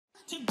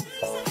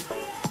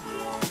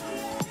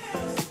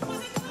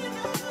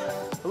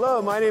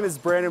Hello, my name is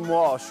Brandon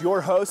Walsh,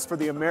 your host for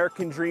the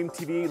American Dream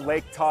TV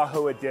Lake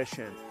Tahoe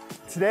edition.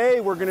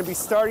 Today, we're going to be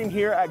starting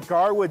here at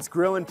Gar Woods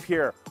Grill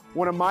Pier,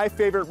 one of my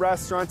favorite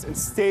restaurants and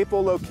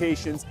staple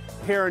locations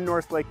here in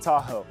North Lake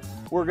Tahoe.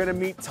 We're going to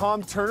meet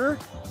Tom Turner,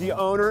 the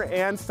owner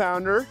and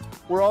founder.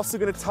 We're also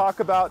going to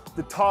talk about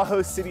the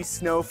Tahoe City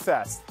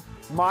Snowfest.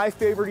 My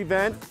favorite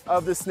event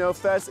of the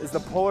Snowfest is the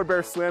Polar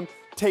Bear Swim,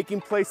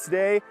 taking place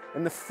today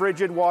in the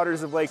frigid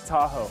waters of Lake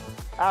Tahoe.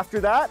 After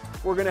that,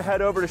 we're going to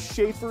head over to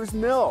Schaffer's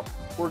Mill.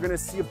 We're going to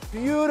see a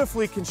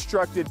beautifully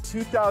constructed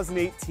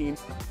 2018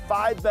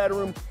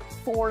 5-bedroom,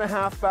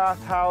 4.5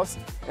 bath house,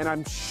 and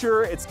I'm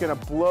sure it's going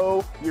to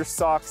blow your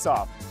socks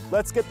off.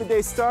 Let's get the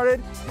day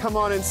started. Come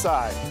on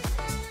inside.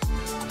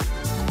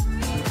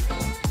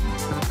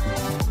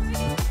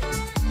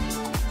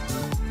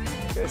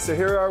 Okay, so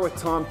here we are with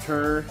Tom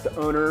Turner, the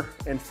owner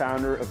and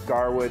founder of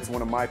Gar Woods,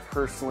 one of my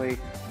personally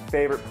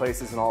favorite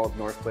places in all of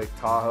North Lake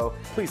Tahoe.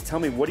 Please tell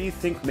me, what do you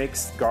think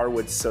makes Gar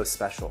Woods so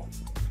special?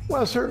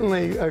 Well,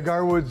 certainly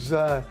Gar Woods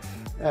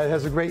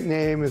has a great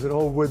name, is an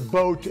old wood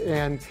boat,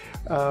 and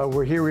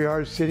we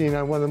are sitting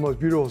on one of the most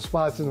beautiful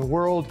spots in the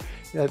world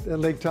at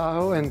Lake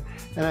Tahoe, and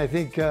I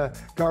think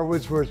Gar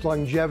Woods, for its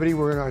longevity,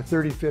 we're in our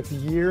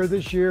 35th year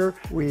this year.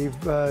 We've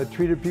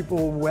treated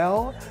people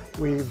well.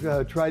 We've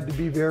tried to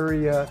be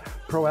very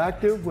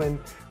proactive when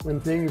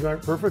things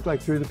aren't perfect,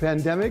 like through the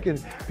pandemic,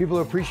 and people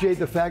appreciate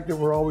the fact that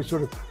we're always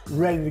sort of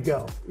ready to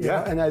go.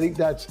 Yeah. And I think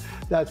that's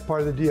part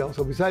of the deal.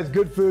 So besides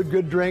good food,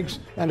 good drinks,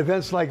 and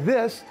events like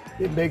this,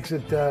 it makes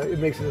it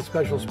a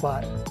special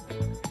spot.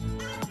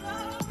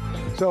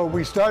 So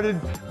we started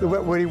the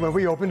Wet Woody when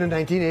we opened in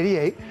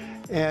 1988,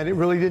 and it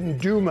really didn't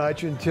do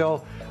much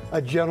until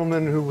a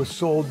gentleman who was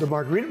sold the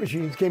margarita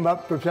machines came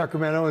up from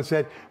Sacramento and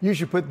said, "You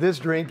should put this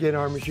drink in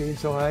our machine."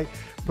 So I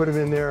put them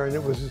in there, and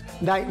it was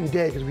night and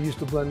day because we used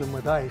to blend them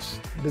with ice.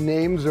 The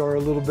names are a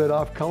little bit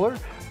off color,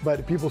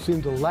 but people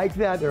seem to like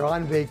that. They're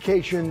on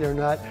vacation. They're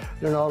not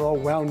all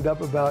wound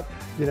up about,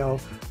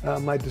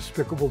 my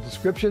despicable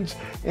descriptions.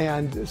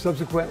 And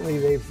subsequently,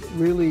 they've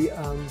really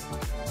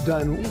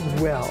done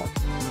well.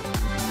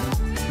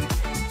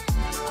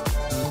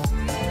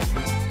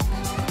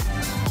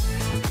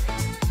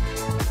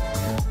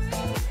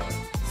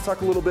 Let's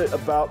talk a little bit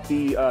about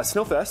the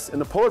Snowfest and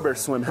the Polar Bear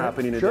Swim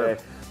happening today.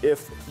 Sure.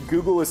 If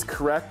Google is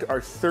correct, our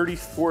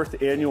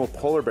 34th annual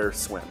Polar Bear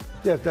Swim.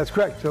 Yeah, that's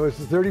correct. So it's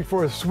the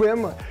 34th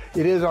swim.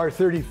 It is our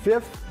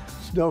 35th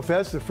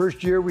Snowfest. The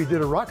first year we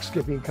did a rock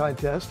skipping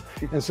contest,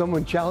 and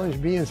someone challenged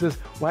me and says,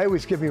 "Why are we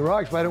skipping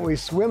rocks? Why don't we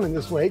swim in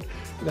this lake?"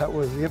 That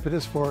was the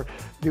impetus for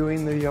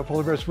doing the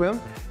Polar Bear Swim,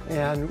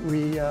 and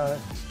we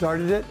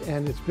started it,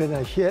 and it's been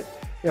a hit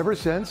ever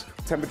since.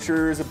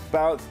 Temperature is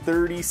about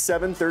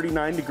 37,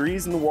 39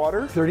 degrees in the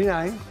water.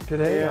 39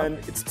 today. And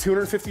it's a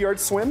 250-yard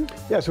swim?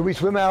 Yeah, so we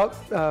swim out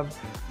to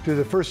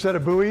the first set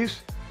of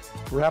buoys,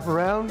 wrap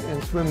around,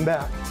 and swim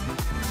back.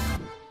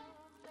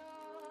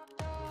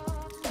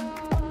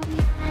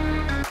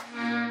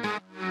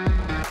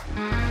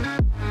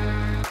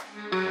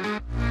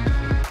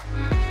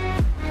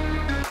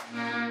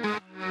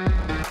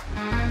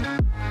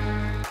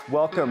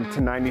 Welcome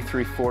to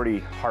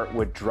 9340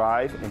 Heartwood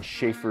Drive and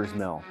Schaffer's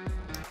Mill.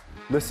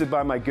 Listed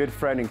by my good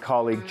friend and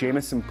colleague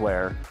Jameson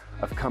Blair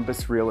of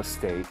Compass Real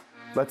Estate,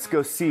 let's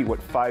go see what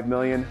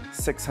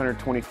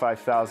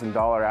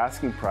 $5,625,000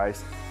 asking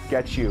price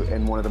gets you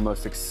in one of the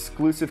most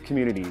exclusive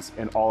communities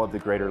in all of the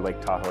greater Lake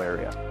Tahoe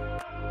area.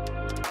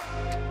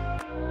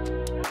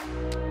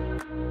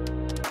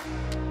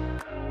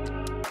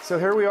 So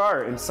here we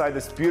are inside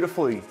this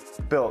beautifully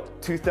built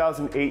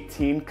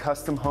 2018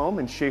 custom home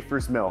in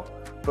Schaffer's Mill,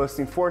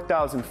 boasting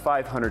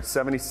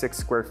 4,576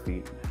 square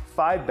feet,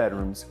 5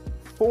 bedrooms,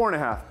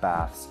 4.5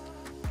 baths,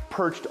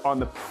 perched on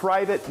the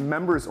private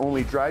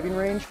members-only driving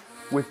range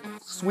with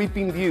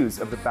sweeping views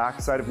of the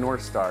backside of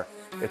North Star.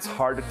 It's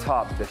hard to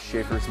top this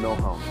Schaffer's Mill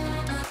home.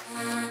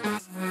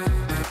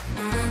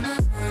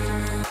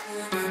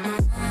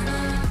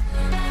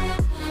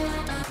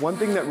 One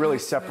thing that really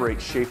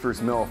separates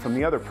Schaffer's Mill from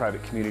the other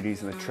private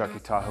communities in the Truckee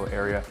Tahoe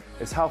area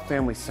is how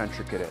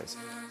family-centric it is.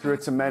 Through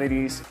its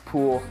amenities,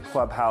 pool,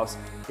 clubhouse,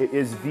 it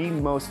is the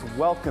most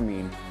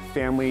welcoming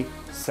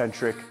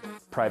family-centric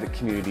private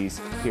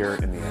communities here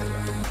in the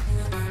area.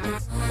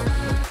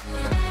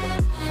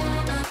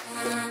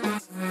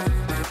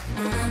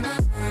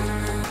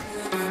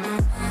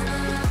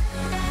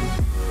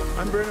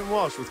 I'm Brandon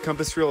Walsh with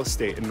Compass Real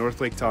Estate in North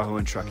Lake Tahoe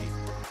and Truckee.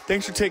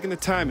 Thanks for taking the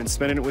time and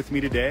spending it with me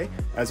today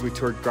as we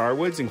toured Gar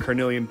Woods and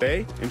Carnelian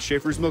Bay and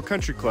Schaffer's Mill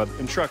Country Club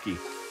in Truckee.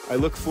 I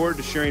look forward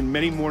to sharing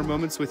many more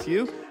moments with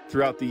you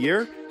throughout the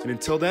year, and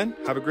until then,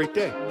 have a great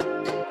day.